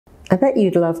I bet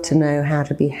you'd love to know how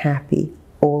to be happy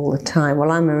all the time. Well,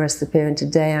 I'm Marisa Peer, and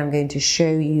today I'm going to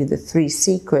show you the 3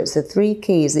 secrets, the 3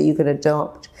 keys that you can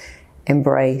adopt,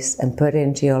 embrace, and put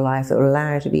into your life that will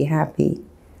allow you to be happy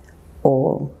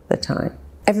all the time.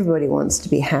 Everybody wants to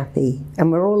be happy,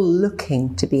 and we're all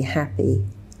looking to be happy.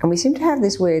 And we seem to have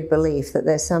this weird belief that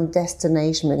there's some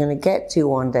destination we're going to get to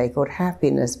one day called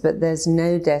happiness, but there's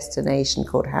no destination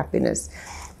called happiness.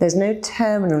 There's no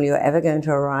terminal you're ever going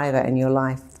to arrive at in your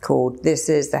life called this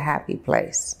is the happy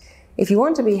place. If you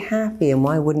want to be happy, and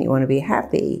why wouldn't you want to be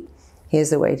happy?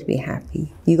 Here's the way to be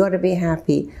happy. You got to be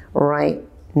happy right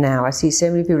now. I see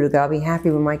so many people who go, I'll be happy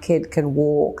when my kid can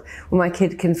walk, when my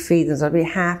kid can feed them. So I'll be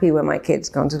happy when my kid's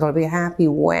gone to school. I'll be happy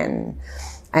when.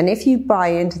 And if you buy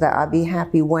into that, I'll be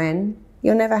happy when,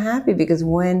 you're never happy, because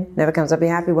when never comes. I'll be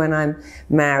happy when I'm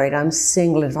married, I'm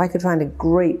single. If I could find a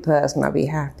great person, I'll be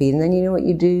happy. And then you know what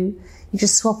you do? You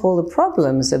just swap all the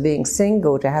problems of being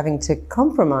single to having to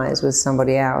compromise with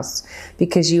somebody else,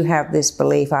 because you have this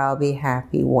belief, I'll be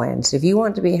happy when. So if you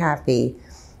want to be happy,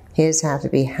 here's how to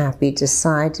be happy.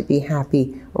 Decide to be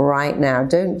happy right now.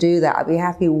 Don't do that. I'll be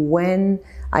happy when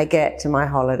I get to my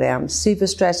holiday. I'm super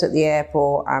stressed at the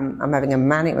airport. I'm having a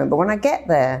manic moment. But when I get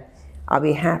there, I'll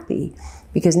be happy.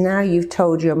 Because now you've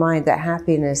told your mind that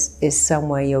happiness is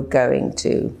somewhere you're going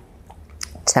to.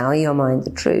 Tell your mind the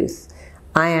truth.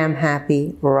 I am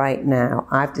happy right now.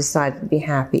 I've decided to be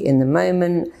happy in the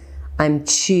moment. I'm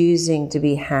choosing to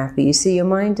be happy. You see, your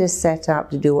mind is set up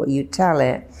to do what you tell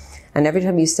it. And every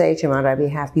time you say to your mind, I'll be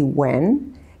happy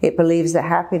when, it believes that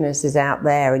happiness is out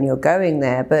there and you're going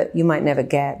there, but you might never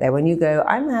get there. When you go,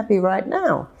 I'm happy right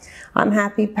now. I'm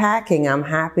happy packing. I'm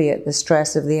happy at the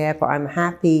stress of the airport. I'm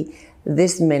happy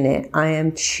this minute. I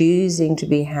am choosing to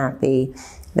be happy.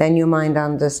 Then your mind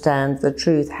understands the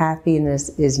truth. Happiness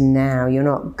is now. You're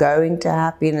not going to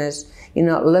happiness. You're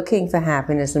not looking for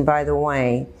happiness. And by the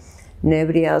way,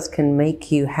 nobody else can make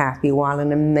you happy, while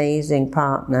an amazing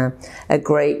partner, a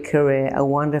great career, a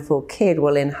wonderful kid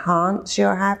will enhance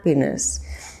your happiness.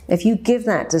 If you give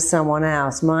that to someone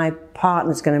else, my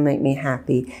partner's going to make me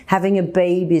happy. Having a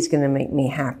baby is going to make me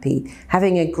happy.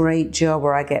 Having a great job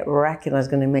where I get recognized is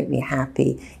going to make me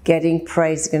happy. Getting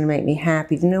praise is going to make me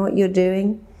happy. Do you know what you're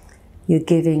doing? You're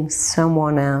giving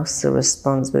someone else the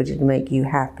responsibility to make you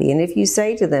happy. And if you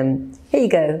say to them, here you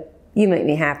go, you make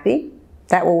me happy,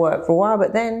 that will work for a while,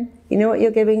 but then, you know what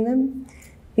you're giving them?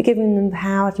 You're giving them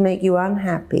power to make you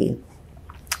unhappy.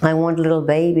 I want a little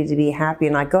baby to be happy,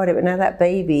 and I got it, but now that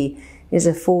baby is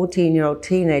a 14-year-old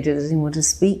teenager that doesn't want to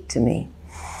speak to me.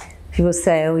 People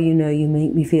say, oh, you know, you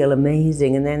make me feel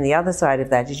amazing, and then the other side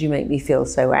of that is you make me feel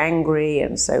so angry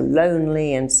and so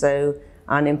lonely and so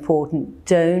unimportant.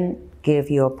 Don't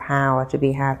give your power to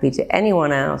be happy to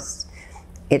anyone else.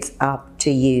 It's up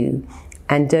to you.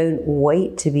 And don't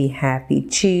wait to be happy.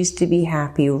 Choose to be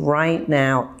happy right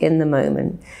now, in the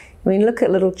moment. I mean, look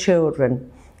at little children.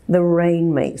 The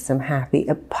rain makes them happy.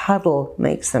 A puddle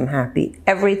makes them happy.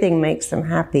 Everything makes them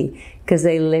happy because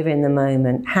they live in the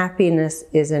moment. Happiness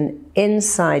is an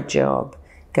inside job.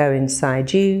 Go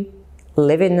inside you,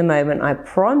 live in the moment. I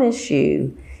promise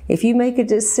you, if you make a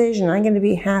decision, I'm going to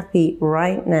be happy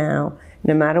right now,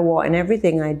 no matter what, and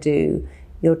everything I do,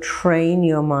 you'll train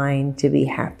your mind to be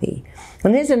happy.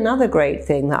 And there's another great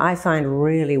thing that I find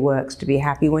really works to be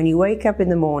happy. When you wake up in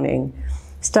the morning,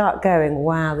 start going,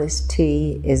 wow, this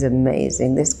tea is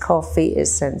amazing. This coffee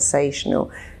is sensational.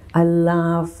 I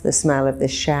love the smell of the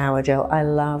shower gel. I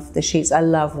love the sheets. I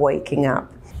love waking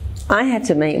up. I had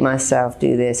to make myself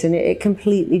do this, and it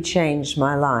completely changed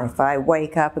my life. I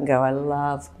wake up and go, I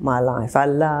love my life. I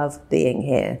love being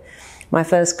here. My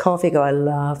first coffee, go, I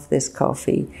love this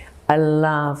coffee. I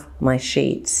love my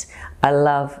sheets. I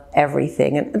love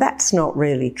everything. And that's not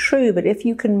really true, but if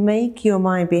you can make your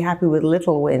mind be happy with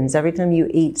little wins, every time you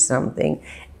eat something,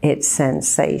 it's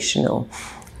sensational.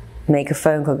 Make a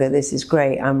phone call, go, this is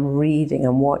great. I'm reading,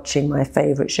 I'm watching my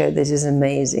favorite show. This is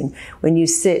amazing. When you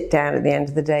sit down at the end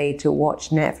of the day to watch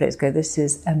Netflix, go, this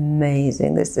is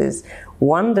amazing. This is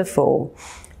wonderful.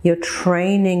 You're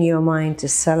training your mind to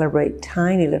celebrate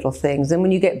tiny little things. And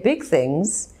when you get big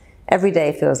things, every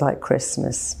day feels like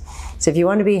Christmas. So if you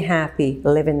want to be happy,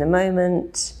 live in the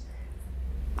moment.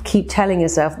 Keep telling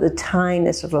yourself the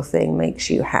tiniest little thing makes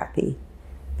you happy,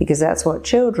 because that's what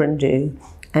children do.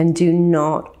 And do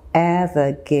not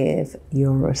ever give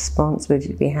your responsibility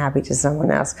to be happy to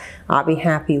someone else. I'll be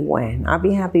happy when? I'll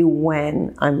be happy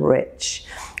when I'm rich,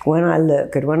 when I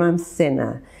look good, when I'm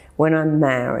thinner, when I'm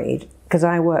married. Because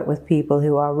I work with people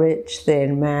who are rich,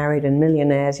 thin, married, and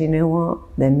millionaires. You know what?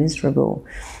 They're miserable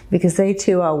because they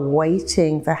too are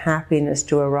waiting for happiness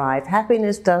to arrive.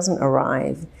 Happiness doesn't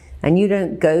arrive And you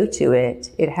don't go to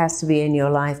it. It has to be in your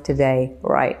life today,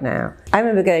 right now. I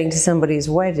remember going to somebody's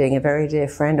wedding, a very dear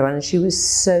friend of mine, and she was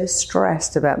so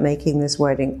stressed about making this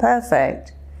wedding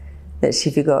perfect that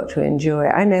she forgot to enjoy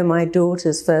it. I know my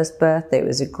daughter's first birthday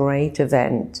was a great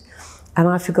event, and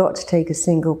I forgot to take a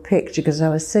single picture because I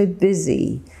was so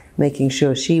busy making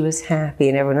sure she was happy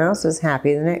and everyone else was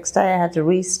happy. The next day I had to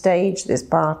restage this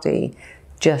party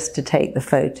just to take the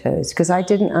photos because I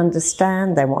didn't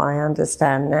understand then what I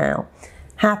understand now.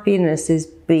 Happiness is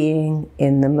being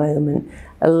in the moment,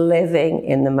 living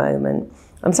in the moment.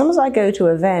 And sometimes I go to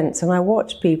events and I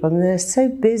watch people and they're so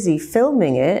busy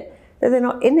filming it that they're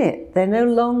not in it. They're no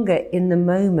longer in the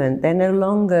moment. They're no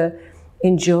longer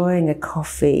enjoying a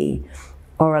coffee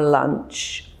or a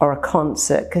lunch or a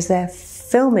concert because they're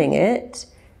filming it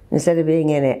instead of being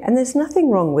in it. And there's nothing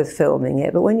wrong with filming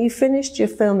it, but when you finished your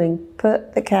filming,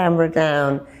 put the camera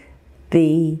down,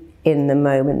 be in the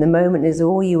moment. The moment is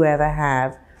all you ever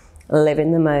have. Live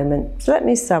in the moment. So let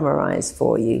me summarize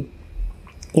for you.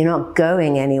 You're not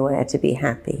going anywhere to be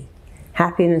happy.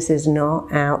 Happiness is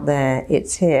not out there.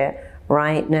 It's here,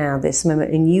 right now, this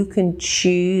moment, and you can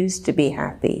choose to be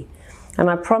happy. And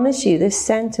I promise you, this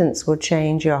sentence will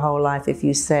change your whole life if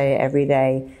you say it every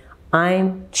day.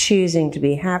 I'm choosing to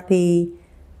be happy,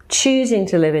 choosing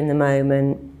to live in the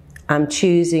moment. I'm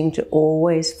choosing to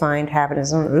always find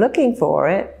happiness. I'm not looking for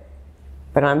it,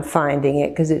 but I'm finding it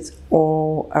because it's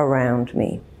all around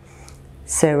me.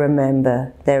 So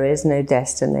remember, there is no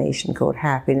destination called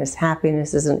happiness.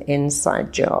 Happiness is an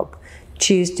inside job.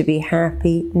 Choose to be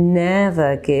happy.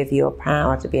 Never give your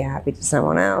power to be happy to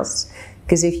someone else.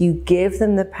 Because if you give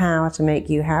them the power to make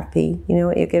you happy, you know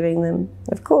what you're giving them?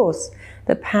 Of course,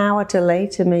 the power to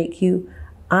later make you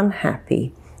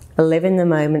unhappy. Live in the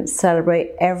moment.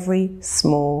 Celebrate every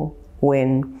small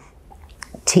win.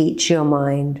 Teach your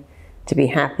mind to be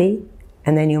happy,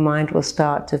 and then your mind will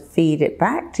start to feed it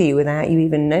back to you without you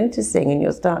even noticing, and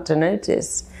you'll start to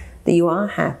notice that you are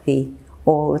happy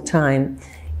all the time.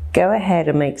 Go ahead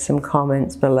and make some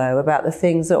comments below about the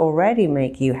things that already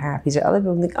make you happy, so other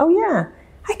people think, oh yeah,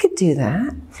 I could do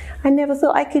that. I never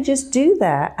thought I could just do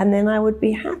that, and then I would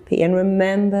be happy. And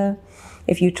remember,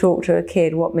 if you talk to a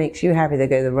kid, what makes you happy? They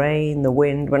go, the rain, the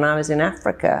wind. When I was in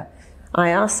Africa, I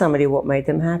asked somebody what made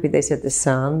them happy. They said the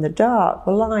sun, the dark,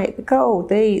 the light, the cold,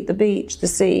 the beach, the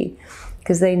sea,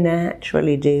 because they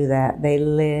naturally do that. They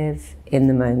live in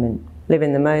the moment. Live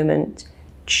in the moment.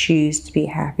 Choose to be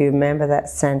happy. Remember that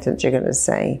sentence you're going to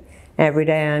say. Every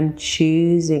day I'm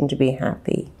choosing to be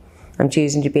happy. I'm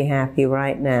choosing to be happy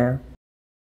right now.